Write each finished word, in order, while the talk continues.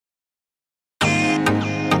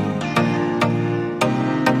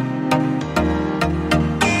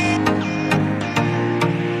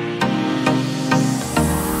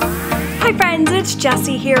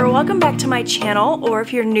Jessie here. Welcome back to my channel, or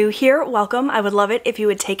if you're new here, welcome. I would love it if you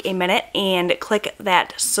would take a minute and click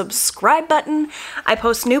that subscribe button. I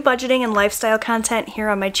post new budgeting and lifestyle content here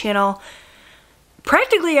on my channel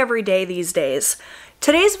practically every day these days.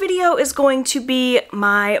 Today's video is going to be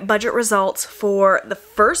my budget results for the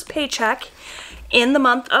first paycheck in the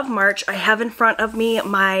month of March. I have in front of me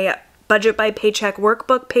my budget by paycheck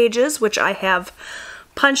workbook pages, which I have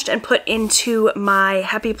punched and put into my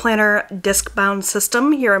Happy Planner disc bound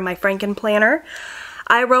system here in my Franken planner.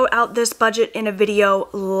 I wrote out this budget in a video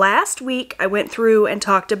last week. I went through and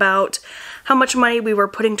talked about how much money we were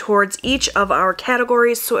putting towards each of our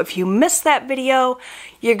categories. So if you missed that video,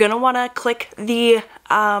 you're gonna wanna click the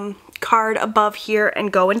card above here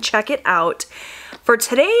and go and check it out. For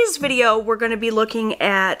today's video, we're gonna be looking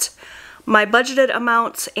at my budgeted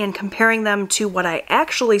amounts and comparing them to what I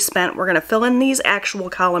actually spent. We're gonna fill in these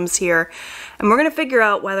actual columns here, and we're gonna figure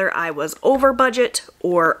out whether I was over budget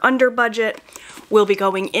or under budget. We'll be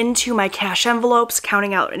going into my cash envelopes,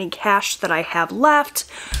 counting out any cash that I have left.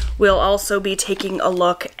 We'll also be taking a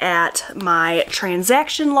look at my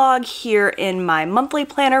transaction log here in my monthly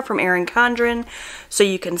planner from Erin Condren, so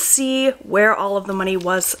you can see where all of the money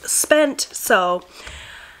was spent. So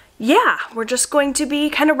yeah, we're just going to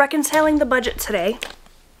be kind of reconciling the budget today,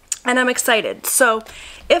 and I'm excited. So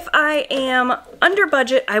if I am under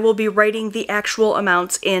budget, I will be writing the actual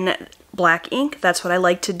amounts in black ink. That's what I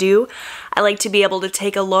like to do. I like to be able to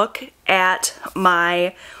take a look at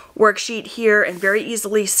my worksheet here and very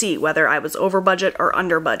easily see whether I was over budget or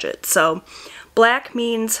under budget. So black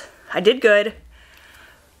means I did good.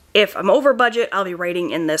 If I'm over budget, I'll be writing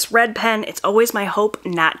in this red pen. It's always my hope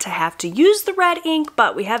not to have to use the red ink,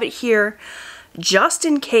 but we have it here just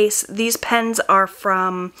in case. These pens are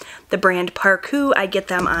from the brand Parkoo. I get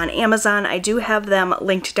them on Amazon. I do have them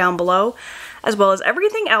linked down below, as well as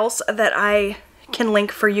everything else that I can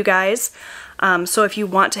link for you guys. So if you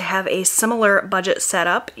want to have a similar budget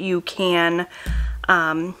setup, you can,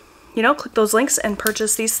 click those links and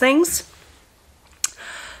purchase these things.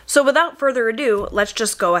 So without further ado, let's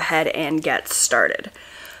just go ahead and get started.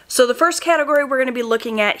 So the first category we're going to be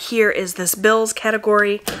looking at here is this bills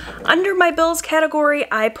category. Under my bills category,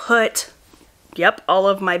 I put, all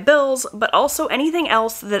of my bills, but also anything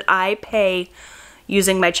else that I pay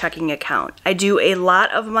using my checking account. I do a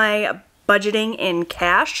lot of my budgeting in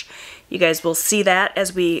cash. You guys will see that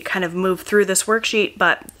as we kind of move through this worksheet,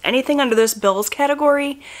 but anything under this bills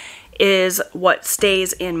category is what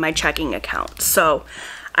stays in my checking account. So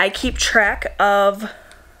I keep track of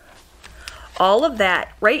all of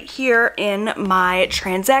that right here in my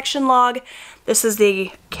transaction log. This is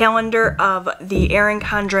the calendar of the Erin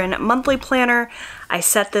Condren monthly planner. I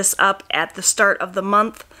set this up at the start of the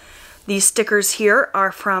month. These stickers here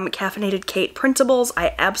are from Caffeinated Kate Printables.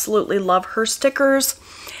 I absolutely love her stickers.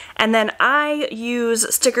 And then I use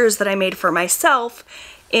stickers that I made for myself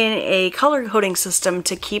in a color coding system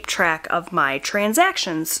to keep track of my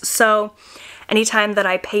transactions. So anytime that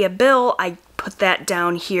I pay a bill, I put that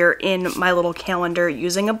down here in my little calendar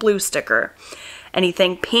using a blue sticker.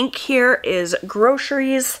 Anything pink here is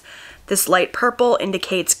groceries. This light purple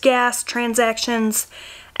indicates gas transactions.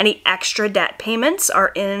 Any extra debt payments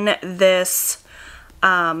are in this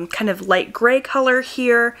kind of light gray color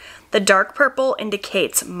here. The dark purple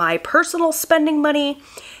indicates my personal spending money.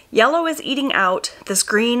 Yellow is eating out. This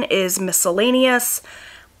green is miscellaneous.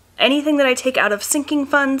 Anything that I take out of sinking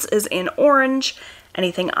funds is in orange.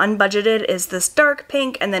 Anything unbudgeted is this dark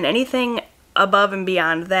pink, and then anything above and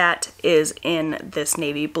beyond that is in this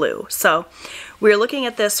navy blue. So we're looking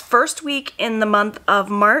at this first week in the month of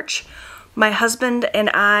March. My husband and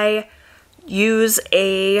I use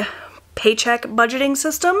a paycheck budgeting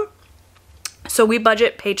system. So we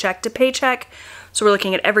budget paycheck to paycheck. So we're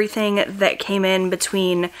looking at everything that came in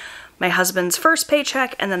between my husband's first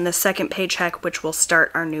paycheck and then the second paycheck, which will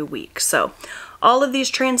start our new week. So all of these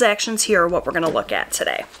transactions here are what we're going to look at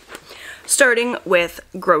today. Starting with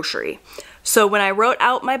grocery. So when I wrote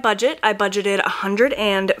out my budget, I budgeted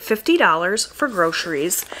 $150 for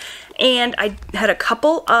groceries, and I had a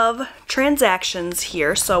couple of transactions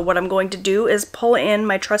here. So what I'm going to do is pull in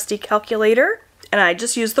my trusty calculator, and I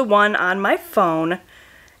just use the one on my phone,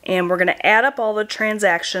 and we're going to add up all the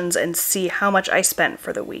transactions and see how much I spent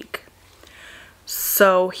for the week.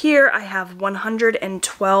 So here I have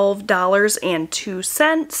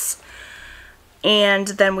 $112.02, and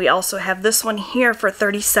then we also have this one here for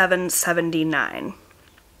 $37.79.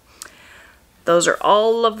 Those are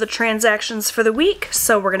all of the transactions for the week,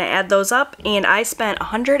 so we're going to add those up, and I spent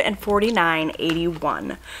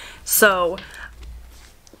 $149.81. So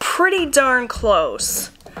pretty darn close.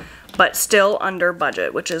 but still under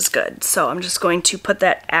budget, which is good. So I'm just going to put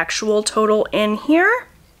that actual total in here.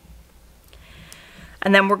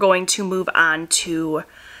 And then we're going to move on to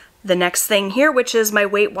the next thing here, which is my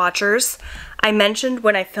Weight Watchers. I mentioned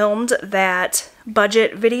when I filmed that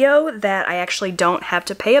budget video that I actually don't have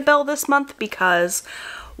to pay a bill this month because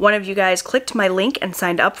one of you guys clicked my link and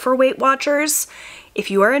signed up for Weight Watchers. If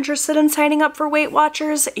you are interested in signing up for Weight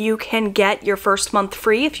Watchers, you can get your first month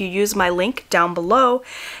free if you use my link down below,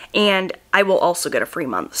 and I will also get a free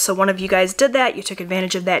month. So one of you guys did that, you took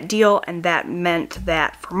advantage of that deal, and that meant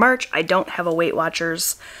that for March, I don't have a Weight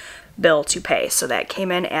Watchers bill to pay. So that came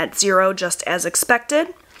in at 0, just as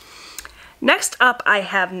expected. Next up, I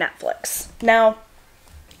have Netflix. Now,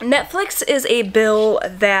 Netflix is a bill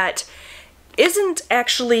that isn't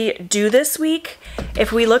actually due this week.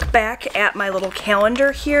 If we look back at my little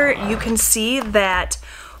calendar here, you can see that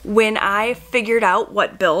when I figured out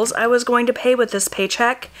what bills I was going to pay with this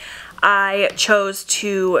paycheck, I chose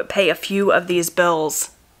to pay a few of these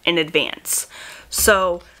bills in advance.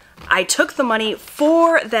 So I took the money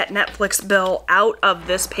for that Netflix bill out of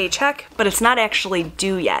this paycheck, but it's not actually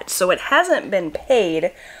due yet, so it hasn't been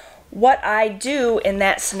paid. What I do in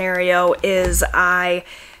that scenario is I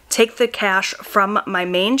take the cash from my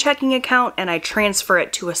main checking account and I transfer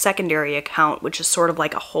it to a secondary account, which is sort of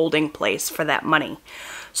like a holding place for that money,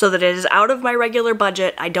 so that it is out of my regular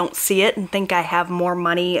budget. I don't see it and think I have more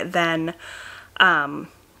money than I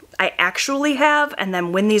actually have, and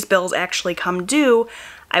then when these bills actually come due,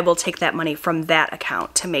 I will take that money from that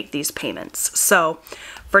account to make these payments. So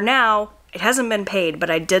for now, it hasn't been paid, but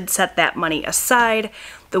I did set that money aside.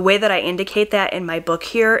 The way that I indicate that in my book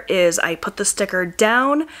here is I put the sticker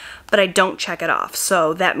down, but I don't check it off.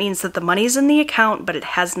 So that means that the money's in the account, but it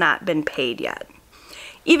has not been paid yet.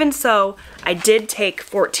 Even so, I did take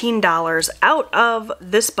 $14 out of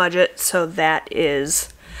this budget, so that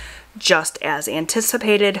is just as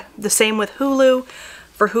anticipated. The same with Hulu.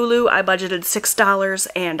 For Hulu, I budgeted $6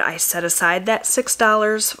 and I set aside that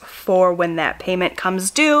 $6 for when that payment comes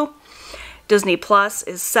due. Disney Plus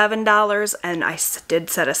is $7 and I did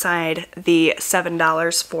set aside the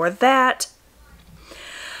 $7 for that.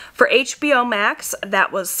 For HBO Max,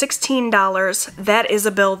 that was $16. That is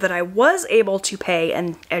a bill that I was able to pay,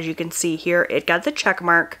 and as you can see here, it got the check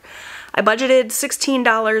mark. I budgeted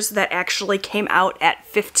 $16. That actually came out at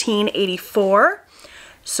 $15.84.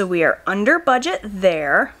 So we are under budget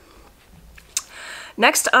there.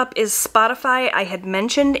 Next up is Spotify. I had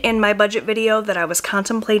mentioned in my budget video that I was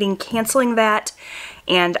contemplating canceling that,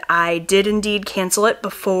 and I did indeed cancel it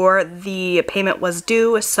before the payment was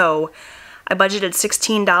due. So I budgeted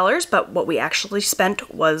 $16, but what we actually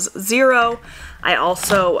spent was 0. I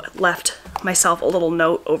also left myself a little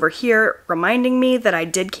note over here reminding me that I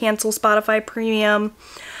did cancel Spotify Premium.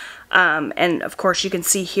 And of course you can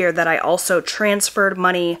see here that I also transferred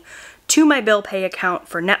money to my bill pay account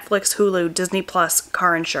for Netflix, Hulu, Disney Plus,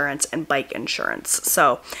 car insurance, and bike insurance.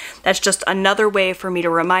 So that's just another way for me to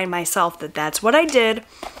remind myself that that's what I did.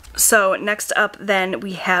 So next up then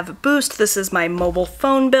we have Boost. This is my mobile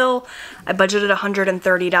phone bill. I budgeted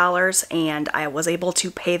 $130 and I was able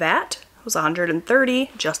to pay that. It was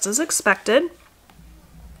 $130, just as expected.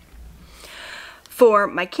 For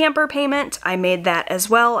my camper payment, I made that as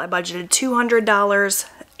well. I budgeted $200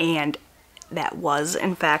 and that was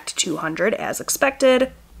in fact $200 as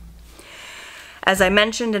expected. As I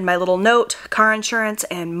mentioned in my little note, car insurance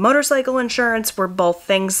and motorcycle insurance were both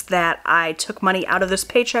things that I took money out of this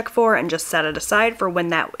paycheck for and just set it aside for when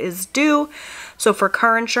that is due. So for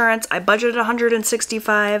car insurance, I budgeted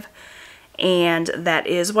 $165 and that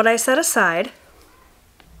is what I set aside.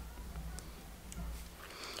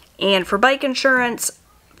 And for bike insurance,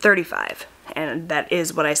 $35. And that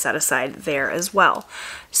is what I set aside there as well.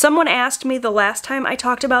 Someone asked me the last time I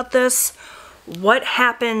talked about this, what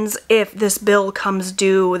happens if this bill comes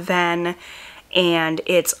due then and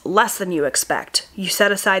it's less than you expect? You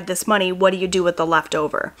set aside this money, what do you do with the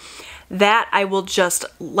leftover? That I will just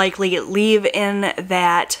likely leave in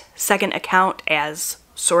that second account as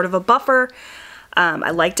sort of a buffer.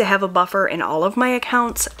 I like to have a buffer in all of my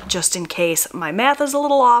accounts just in case my math is a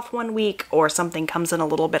little off one week or something comes in a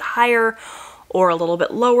little bit higher or a little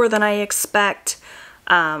bit lower than I expect.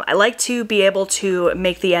 I like to be able to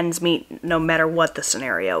make the ends meet no matter what the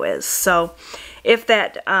scenario is. So if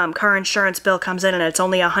that car insurance bill comes in and it's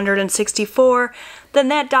only $164, then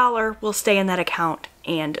that dollar will stay in that account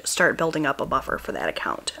and start building up a buffer for that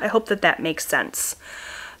account. I hope that that makes sense.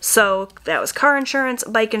 So that was car insurance,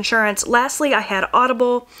 bike insurance. Lastly, I had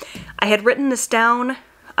Audible. I had written this down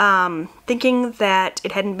thinking that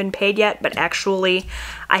it hadn't been paid yet, but actually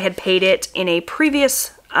I had paid it in a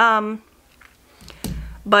previous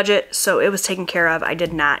budget, so it was taken care of. I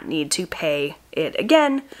did not need to pay it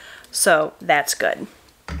again, so that's good.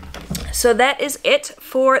 So that is it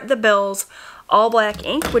for the bills. All black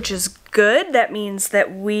ink, which is good. That means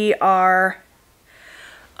that we are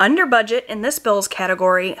under budget in this bills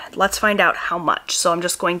category. Let's find out how much. So I'm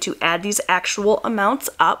just going to add these actual amounts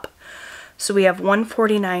up. So we have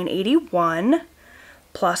 $149.81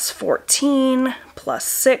 plus 14 plus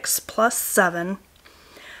 6 plus 7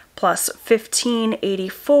 plus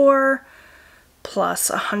 $15.84 plus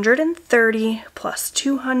 130 plus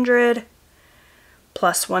 200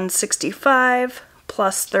 plus 165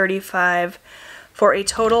 plus 35 for a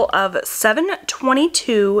total of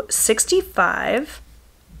 $722.65.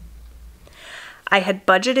 I had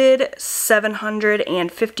budgeted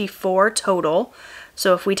 $754 total.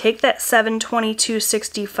 So if we take that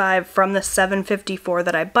 $722.65 from the $754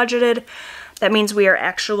 that I budgeted, that means we are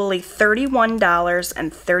actually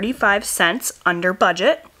 $31.35 under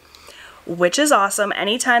budget, which is awesome.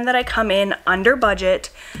 Anytime that I come in under budget,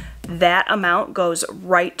 that amount goes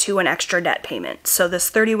right to an extra debt payment. So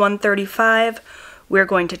this $31.35, we're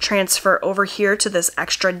going to transfer over here to this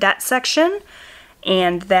extra debt section,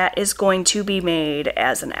 and that is going to be made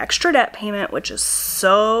as an extra debt payment, which is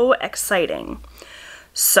so exciting.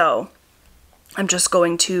 So I'm just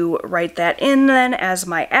going to write that in then as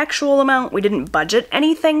my actual amount. We didn't budget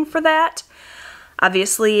anything for that.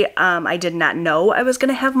 Obviously, I did not know I was going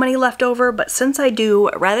to have money left over, but since I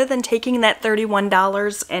do, rather than taking that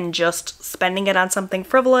 $31 and just spending it on something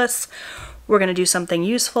frivolous, we're going to do something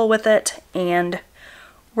useful with it, and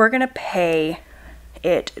we're going to pay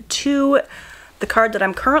it to the card that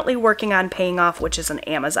I'm currently working on paying off, which is an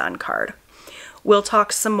Amazon card. We'll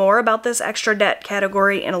talk some more about this extra debt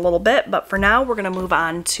category in a little bit, but for now, we're going to move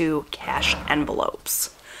on to cash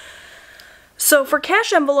envelopes. So for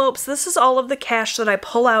cash envelopes, this is all of the cash that I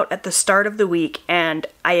pull out at the start of the week, and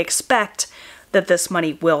I expect that this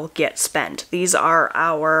money will get spent. These are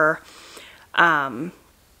our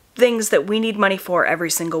things that we need money for every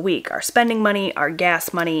single week. Our spending money, our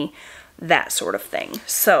gas money, that sort of thing.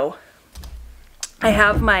 So I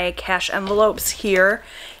have my cash envelopes here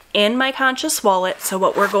in my Conscious wallet. So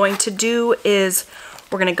what we're going to do is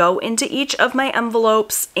we're going to go into each of my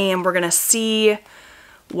envelopes and we're going to see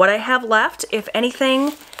what I have left, if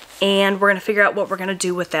anything, and we're going to figure out what we're going to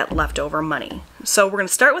do with that leftover money. So we're going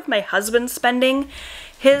to start with my husband's spending.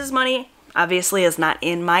 His money obviously is not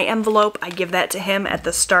in my envelope. I give that to him at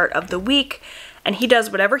the start of the week, and he does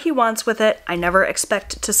whatever he wants with it. I never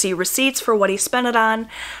expect to see receipts for what he spent it on.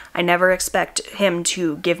 I never expect him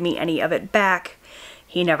to give me any of it back.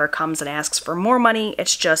 He never comes and asks for more money.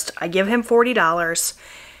 It's just I give him $40.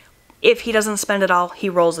 If he doesn't spend it all, he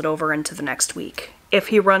rolls it over into the next week. If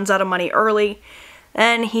he runs out of money early,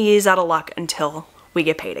 then he's out of luck until we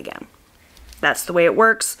get paid again. That's the way it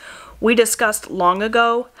works. We discussed long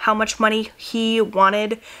ago how much money he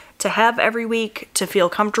wanted to have every week to feel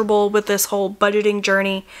comfortable with this whole budgeting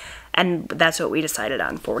journey, and that's what we decided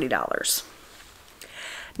on, $40.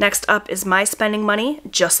 Next up is my spending money.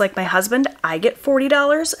 Just like my husband, I get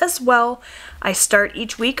 $40 as well. I start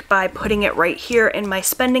each week by putting it right here in my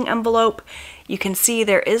spending envelope. You can see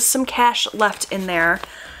there is some cash left in there.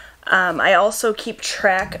 I also keep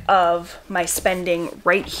track of my spending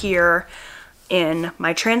right here in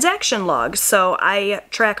my transaction log. So I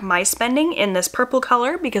track my spending in this purple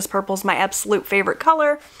color because purple is my absolute favorite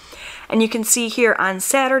color. And you can see here on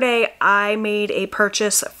Saturday, I made a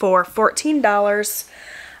purchase for $14.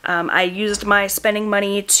 I used my spending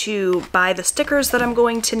money to buy the stickers that I'm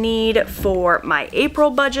going to need for my April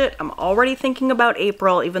budget. I'm already thinking about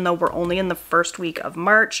April, even though we're only in the first week of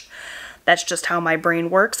March. That's just how my brain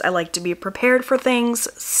works. I like to be prepared for things.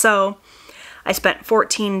 So I spent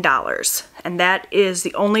 $14, and that is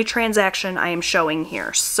the only transaction I am showing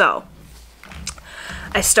here. So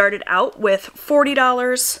I started out with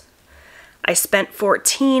 $40. I spent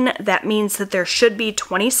 $14. That means that there should be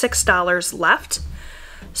 $26 left.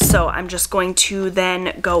 So I'm just going to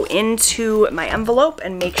then go into my envelope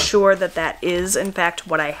and make sure that that is in fact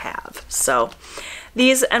what I have. So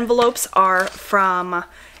these envelopes are from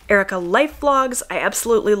Erica Life Vlogs. I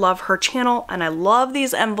absolutely love her channel and I love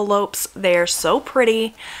these envelopes. They're so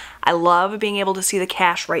pretty. I love being able to see the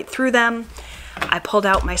cash right through them. I pulled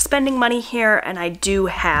out my spending money here and I do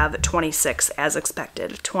have 26 as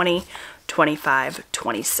expected. 20, 25,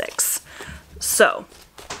 26. So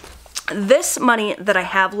this money that I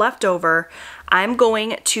have left over, I'm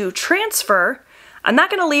going to transfer. I'm not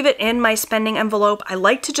going to leave it in my spending envelope. I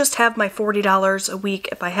like to just have my $40 a week.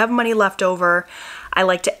 If I have money left over, I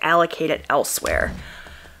like to allocate it elsewhere.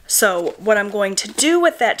 So what I'm going to do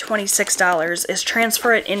with that $26 is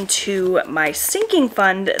transfer it into my sinking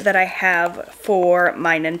fund that I have for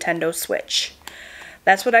my Nintendo Switch.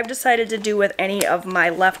 That's what I've decided to do with any of my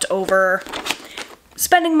leftover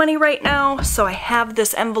spending money right now. So I have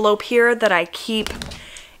this envelope here that I keep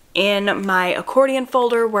in my accordion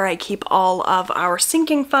folder where I keep all of our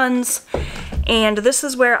sinking funds. And this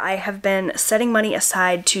is where I have been setting money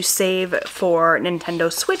aside to save for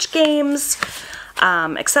Nintendo Switch games,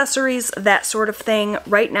 accessories, that sort of thing.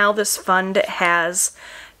 Right now this fund has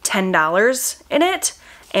 $10 in it,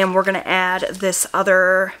 and we're gonna add this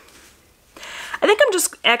other, I think I'm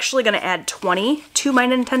just actually gonna add 20 to my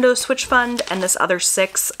Nintendo Switch fund, and this other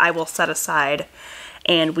 6 I will set aside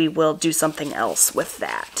and we will do something else with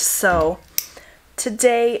that. So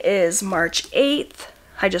today is March 8th.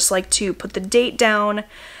 I just like to put the date down,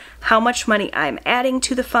 how much money I'm adding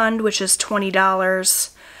to the fund, which is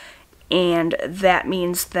 $20. And that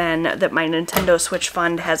means then that my Nintendo Switch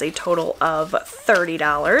fund has a total of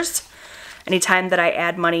 $30. Anytime that I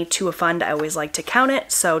add money to a fund, I always like to count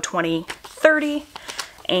it. So 20, 30,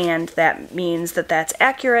 and that means that that's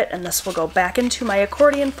accurate, and this will go back into my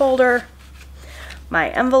accordion folder. My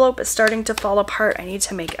envelope is starting to fall apart. I need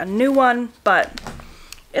to make a new one, but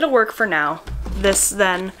it'll work for now. This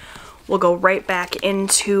then will go right back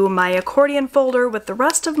into my accordion folder with the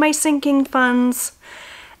rest of my sinking funds,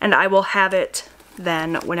 and I will have it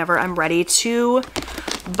then whenever I'm ready to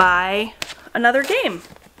buy another game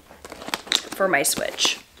for my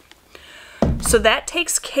Switch. So that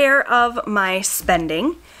takes care of my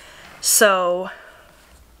spending. So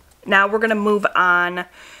now we're gonna move on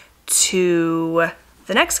to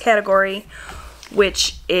the next category,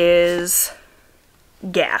 which is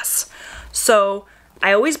gas. So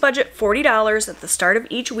I always budget $40 at the start of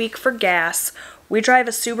each week for gas. We drive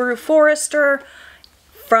a Subaru Forester.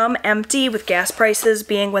 From empty, with gas prices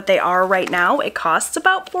being what they are right now, it costs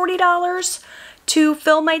about $40 to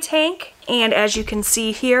fill my tank. And as you can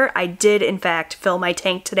see here, I did in fact fill my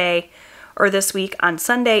tank today, or this week on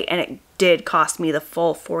Sunday, and it did cost me the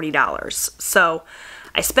full $40. So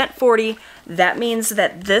I spent $40. That means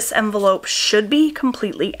that this envelope should be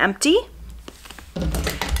completely empty.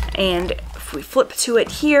 And if we flip to it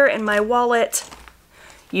here in my wallet,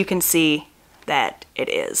 you can see that it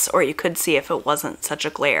is, or you could see if it wasn't such a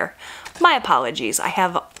glare. My apologies. I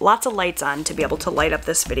have lots of lights on to be able to light up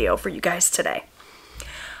this video for you guys today.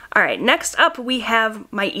 All right, next up we have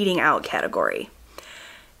my eating out category.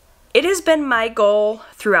 It has been my goal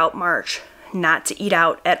throughout March not to eat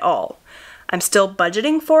out at all. I'm still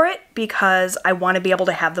budgeting for it because I want to be able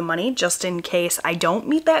to have the money just in case I don't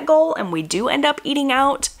meet that goal and we do end up eating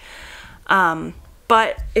out.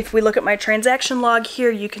 But if we look at my transaction log here,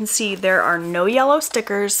 you can see there are no yellow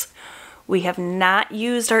stickers. We have not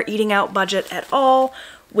used our eating out budget at all,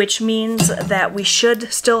 which means that we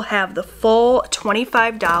should still have the full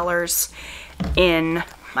 $25 in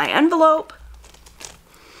my envelope.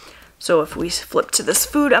 So if we flip to this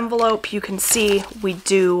food envelope, you can see we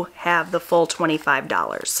do have the full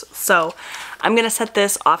 $25. So I'm gonna set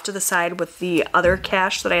this off to the side with the other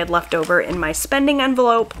cash that I had left over in my spending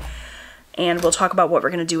envelope, and we'll talk about what we're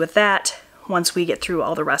gonna do with that once we get through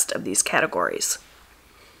all the rest of these categories.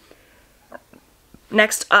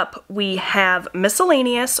 Next up, we have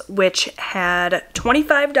miscellaneous, which had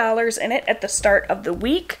 $25 in it at the start of the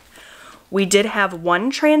week. We did have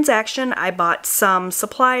one transaction. I bought some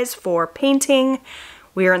supplies for painting.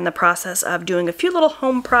 We are in the process of doing a few little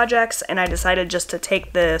home projects, and I decided just to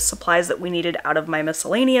take the supplies that we needed out of my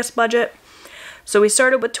miscellaneous budget. So we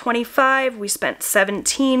started with 25, we spent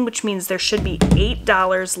 17, which means there should be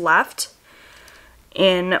 $8 left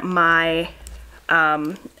in my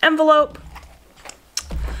envelope.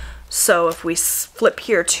 So if we flip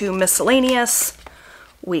here to miscellaneous,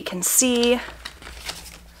 we can see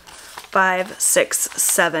 5, 6,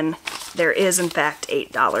 7, there is in fact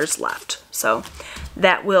 $8 left. So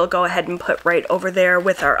that will go ahead and put right over there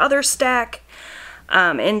with our other stack.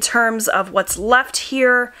 In terms of what's left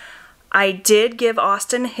here, I did give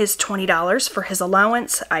Austin his $20 for his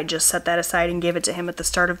allowance. I just set that aside and gave it to him at the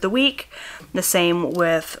start of the week. The same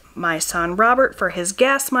with my son Robert for his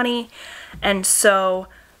gas money. And so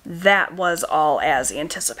that was all as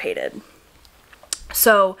anticipated.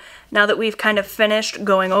 So now that we've kind of finished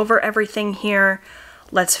going over everything here,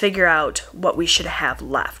 let's figure out what we should have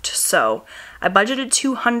left. So I budgeted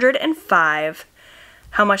 $205.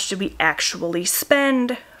 How much did we actually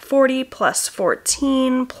spend? 40 plus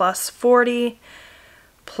 14 plus 40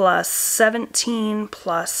 plus 17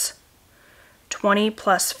 plus 20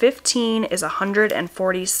 plus 15 is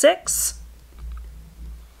 146.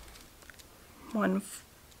 1,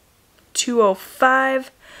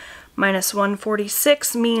 205 minus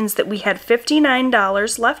 146 means that we had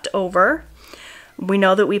 $59 left over. We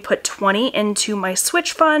know that we put 20 into my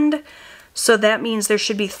switch fund, so that means there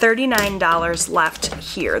should be $39 left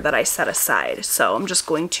here that I set aside. So I'm just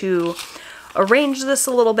going to arrange this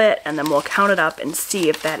a little bit and then we'll count it up and see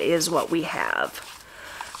if that is what we have.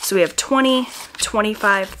 So we have 20,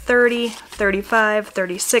 25, 30, 35,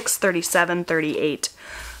 36, 37, 38,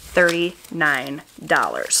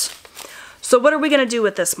 $39. So what are we going to do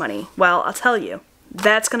with this money? Well, I'll tell you.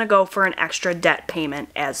 That's going to go for an extra debt payment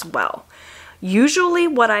as well. Usually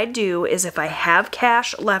what I do is if I have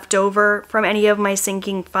cash left over from any of my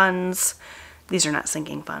sinking funds, these are not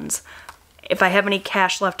sinking funds, if I have any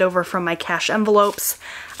cash left over from my cash envelopes,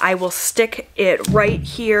 I will stick it right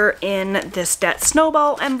here in this debt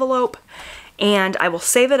snowball envelope and I will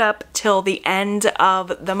save it up till the end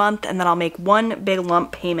of the month and then I'll make one big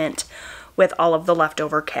lump payment with all of the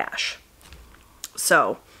leftover cash.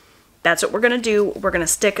 So that's what we're going to do. We're going to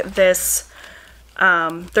stick this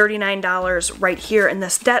 $39 right here in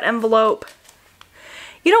this debt envelope.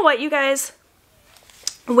 You know what, you guys?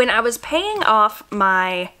 When I was paying off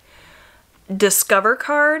my Discover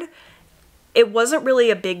card, it wasn't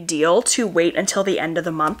really a big deal to wait until the end of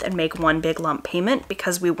the month and make one big lump payment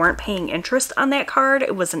because we weren't paying interest on that card.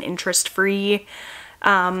 It was an interest-free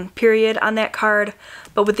period on that card.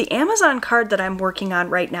 But with the Amazon card that I'm working on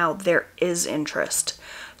right now, there is interest.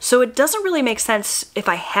 So it doesn't really make sense if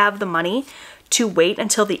I have the money to wait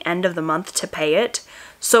until the end of the month to pay it.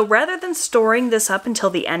 So rather than storing this up until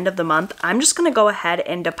the end of the month, I'm just going to go ahead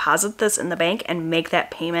and deposit this in the bank and make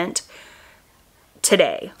that payment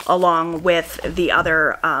today, along with the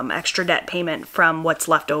other extra debt payment from what's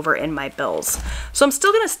left over in my bills. So I'm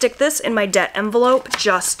still going to stick this in my debt envelope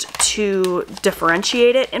just to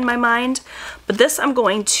differentiate it in my mind, but this I'm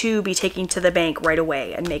going to be taking to the bank right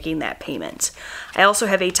away and making that payment. I also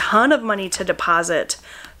have a ton of money to deposit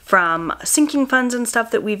from sinking funds and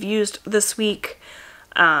stuff that we've used this week.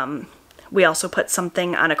 We also put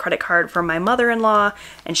something on a credit card from my mother-in-law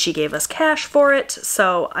and she gave us cash for it.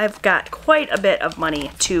 So I've got quite a bit of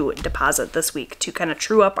money to deposit this week to kind of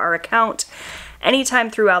true up our account. Anytime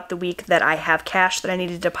throughout the week that I have cash that I need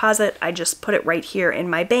to deposit, I just put it right here in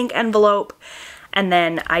my bank envelope and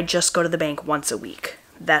then I just go to the bank once a week.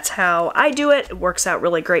 That's how I do it. It works out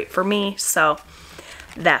really great for me. So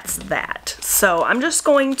that's that. So I'm just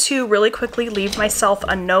going to really quickly leave myself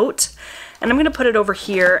a note and I'm going to put it over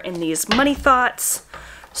here in these money thoughts.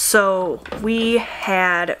 So we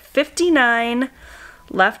had 59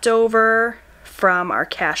 left over from our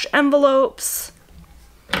cash envelopes.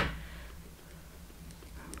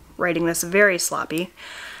 Writing this very sloppy.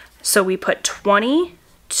 So we put 20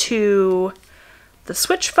 to the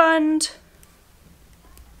switch fund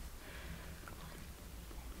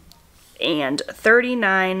and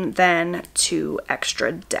 39 then to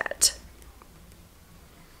extra debt.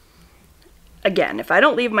 Again, if I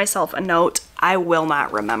don't leave myself a note, I will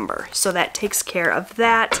not remember. So that takes care of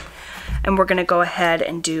that. And we're going to go ahead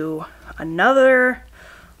and do another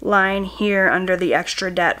line here under the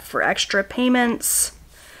extra debt for extra payments.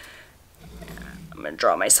 I'm going to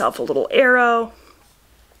draw myself a little arrow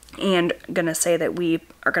and I'm going to say that we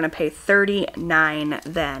are going to pay 39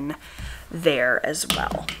 then there as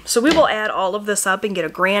well. So we will add all of this up and get a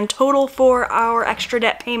grand total for our extra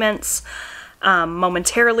debt payments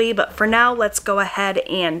momentarily, but for now let's go ahead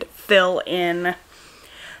and fill in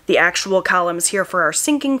the actual columns here for our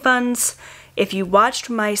sinking funds. If you watched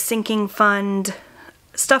my sinking fund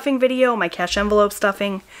stuffing video, my cash envelope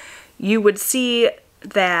stuffing, you would see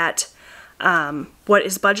that what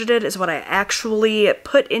is budgeted is what I actually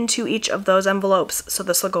put into each of those envelopes. So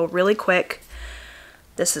this will go really quick.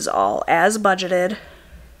 This is all as budgeted.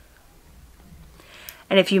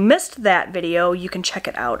 And if you missed that video, you can check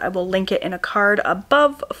it out. I will link it in a card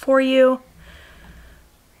above for you.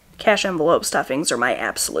 Cash envelope stuffings are my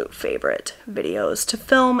absolute favorite videos to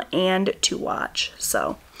film and to watch.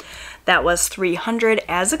 So that was $300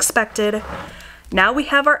 as expected. Now we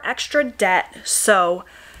have our extra debt. So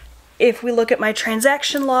if we look at my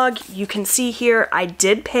transaction log, you can see here I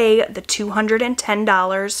did pay the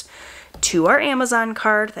 $210 to our Amazon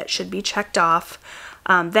card. That should be checked off.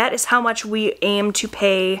 That is how much we aim to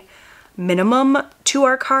pay minimum to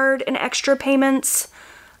our card in extra payments.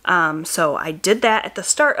 So I did that at the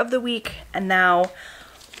start of the week, and now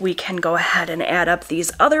we can go ahead and add up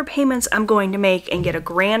these other payments I'm going to make and get a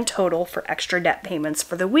grand total for extra debt payments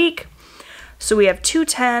for the week. So we have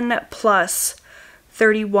 $210 plus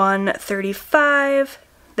 $31.35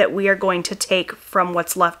 that we are going to take from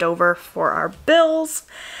what's left over for our bills,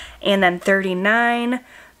 and then $39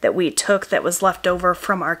 that we took that was left over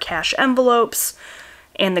from our cash envelopes.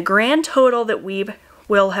 And the grand total that we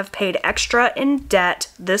will have paid extra in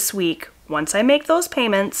debt this week, once I make those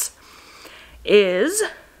payments, is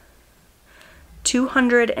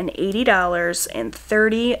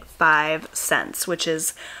 $280.35, which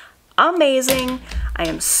is amazing. I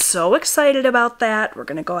am so excited about that. We're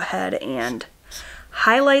gonna go ahead and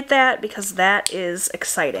highlight that because that is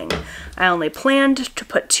exciting. I only planned to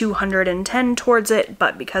put $210 towards it,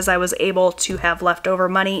 but because I was able to have leftover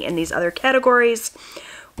money in these other categories,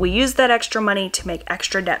 we used that extra money to make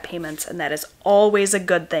extra debt payments, and that is always a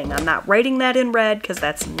good thing. I'm not writing that in red because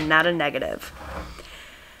that's not a negative.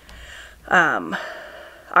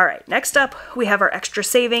 All right, next up we have our extra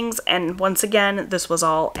savings, and once again, this was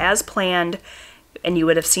all as planned, and you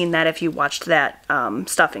would have seen that if you watched that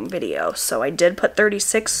stuffing video. So I did put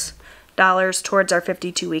 $36 towards our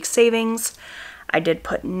 52-week savings. I did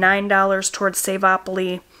put $9 towards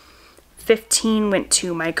Savopoly. $15 went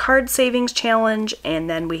to my card savings challenge, and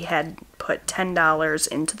then we had put $10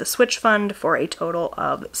 into the switch fund for a total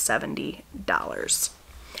of $70.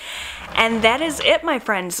 And that is it, my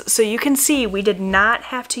friends. So you can see we did not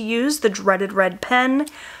have to use the dreaded red pen.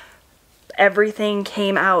 Everything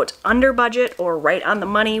came out under budget or right on the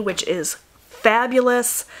money, which is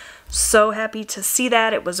fabulous. So happy to see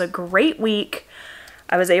that. It was a great week.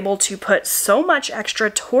 I was able to put so much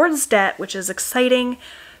extra towards debt, which is exciting.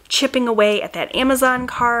 Chipping away at that Amazon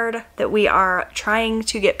card that we are trying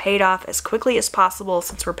to get paid off as quickly as possible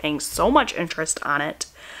since we're paying so much interest on it.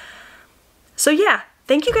 So yeah,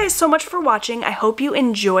 thank you guys so much for watching. I hope you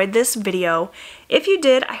enjoyed this video. If you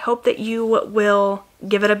did, I hope that you will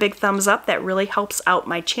give it a big thumbs up. That really helps out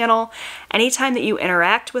my channel. Anytime that you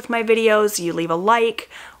interact with my videos, you leave a like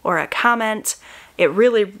or a comment, it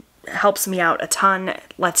really helps me out a ton.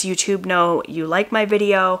 It lets YouTube know you like my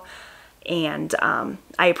video, and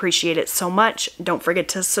I appreciate it so much. Don't forget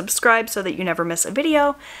to subscribe so that you never miss a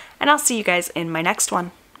video, and I'll see you guys in my next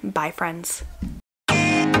one. Bye, friends.